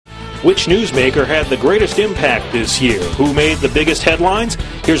Which newsmaker had the greatest impact this year? Who made the biggest headlines?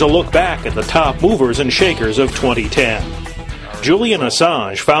 Here's a look back at the top movers and shakers of 2010. Julian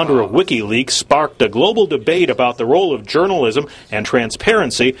Assange, founder of WikiLeaks, sparked a global debate about the role of journalism and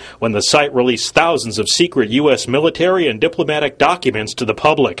transparency when the site released thousands of secret U.S. military and diplomatic documents to the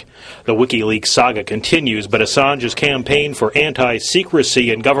public. The WikiLeaks saga continues, but Assange's campaign for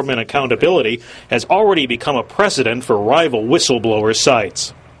anti-secrecy and government accountability has already become a precedent for rival whistleblower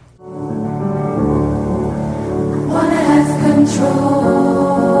sites. One has control.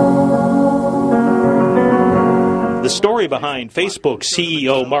 The story behind Facebook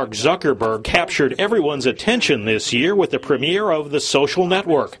CEO Mark Zuckerberg captured everyone's attention this year with the premiere of The Social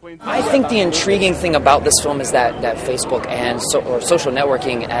Network. I think the intriguing thing about this film is that Facebook and social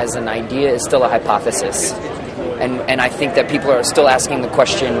networking as an idea is still a hypothesis. And I think that people are still asking the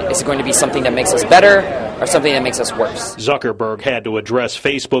question, is it going to be something that makes us better or something that makes us worse? Zuckerberg had to address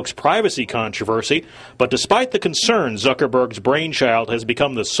Facebook's privacy controversy, but despite the concerns, Zuckerberg's brainchild has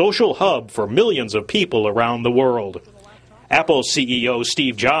become the social hub for millions of people around the world. Apple CEO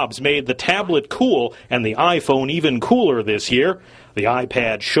Steve Jobs made the tablet cool and the iPhone even cooler this year. The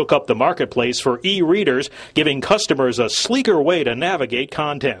iPad shook up the marketplace for e-readers, giving customers a sleeker way to navigate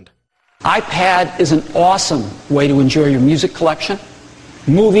content. iPad is an awesome way to enjoy your music collection,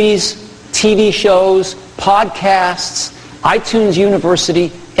 movies, TV shows, podcasts, iTunes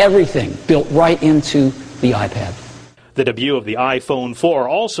University, everything built right into the iPad. The debut of the iPhone 4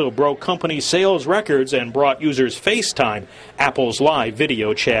 also broke company sales records and brought users FaceTime, Apple's live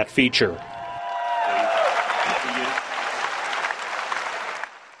video chat feature.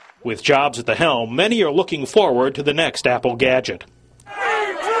 With Jobs at the helm, many are looking forward to the next Apple gadget.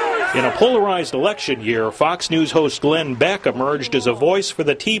 In a polarized election year, Fox News host Glenn Beck emerged as a voice for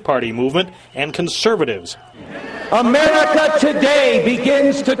the Tea Party movement and conservatives. America today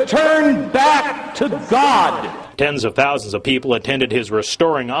begins to turn back to God. Tens of thousands of people attended his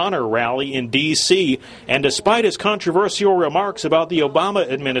Restoring Honor rally in D.C., and despite his controversial remarks about the Obama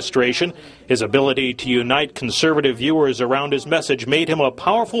administration, his ability to unite conservative viewers around his message made him a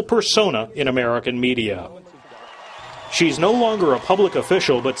powerful persona in American media. She's no longer a public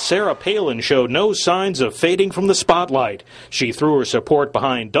official, but Sarah Palin showed no signs of fading from the spotlight. She threw her support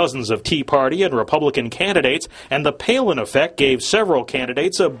behind dozens of Tea Party and Republican candidates, and the Palin effect gave several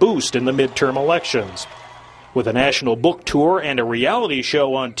candidates a boost in the midterm elections. With a national book tour and a reality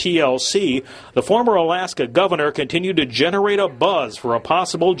show on TLC, the former Alaska governor continued to generate a buzz for a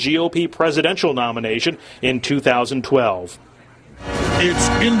possible GOP presidential nomination in 2012. It's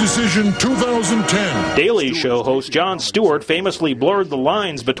Indecision 2010. Daily Show host Jon Stewart famously blurred the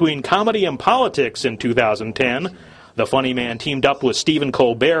lines between comedy and politics in 2010. The funny man teamed up with Stephen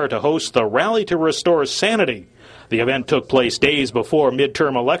Colbert to host the Rally to Restore Sanity. The event took place days before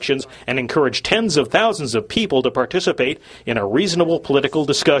midterm elections and encouraged tens of thousands of people to participate in a reasonable political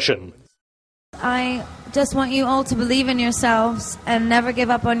discussion. I just want you all to believe in yourselves and never give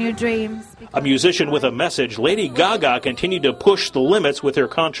up on your dreams. A musician with a message, Lady Gaga continued to push the limits with her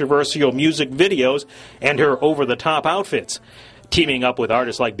controversial music videos and her over-the-top outfits. Teaming up with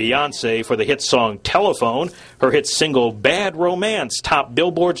artists like Beyoncé for the hit song Telephone, her hit single Bad Romance topped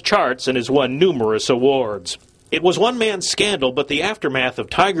Billboard's charts and has won numerous awards. It was one man's scandal, but the aftermath of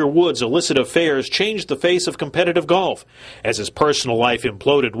Tiger Woods' illicit affairs changed the face of competitive golf. As his personal life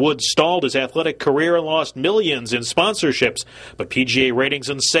imploded, Woods stalled his athletic career and lost millions in sponsorships, but PGA ratings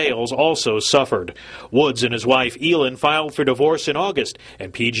and sales also suffered. Woods and his wife Elin filed for divorce in August,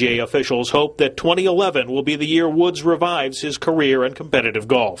 and PGA officials hope that 2011 will be the year Woods revives his career in competitive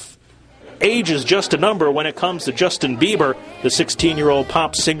golf. Age is just a number when it comes to Justin Bieber. The 16-year-old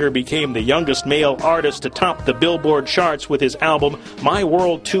pop singer became the youngest male artist to top the Billboard charts with his album My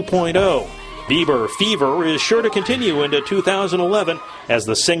World 2.0. Bieber Fever is sure to continue into 2011 as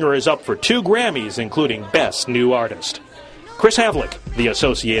the singer is up for 2 Grammys, including Best New Artist. Chris Havlick, The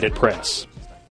Associated Press.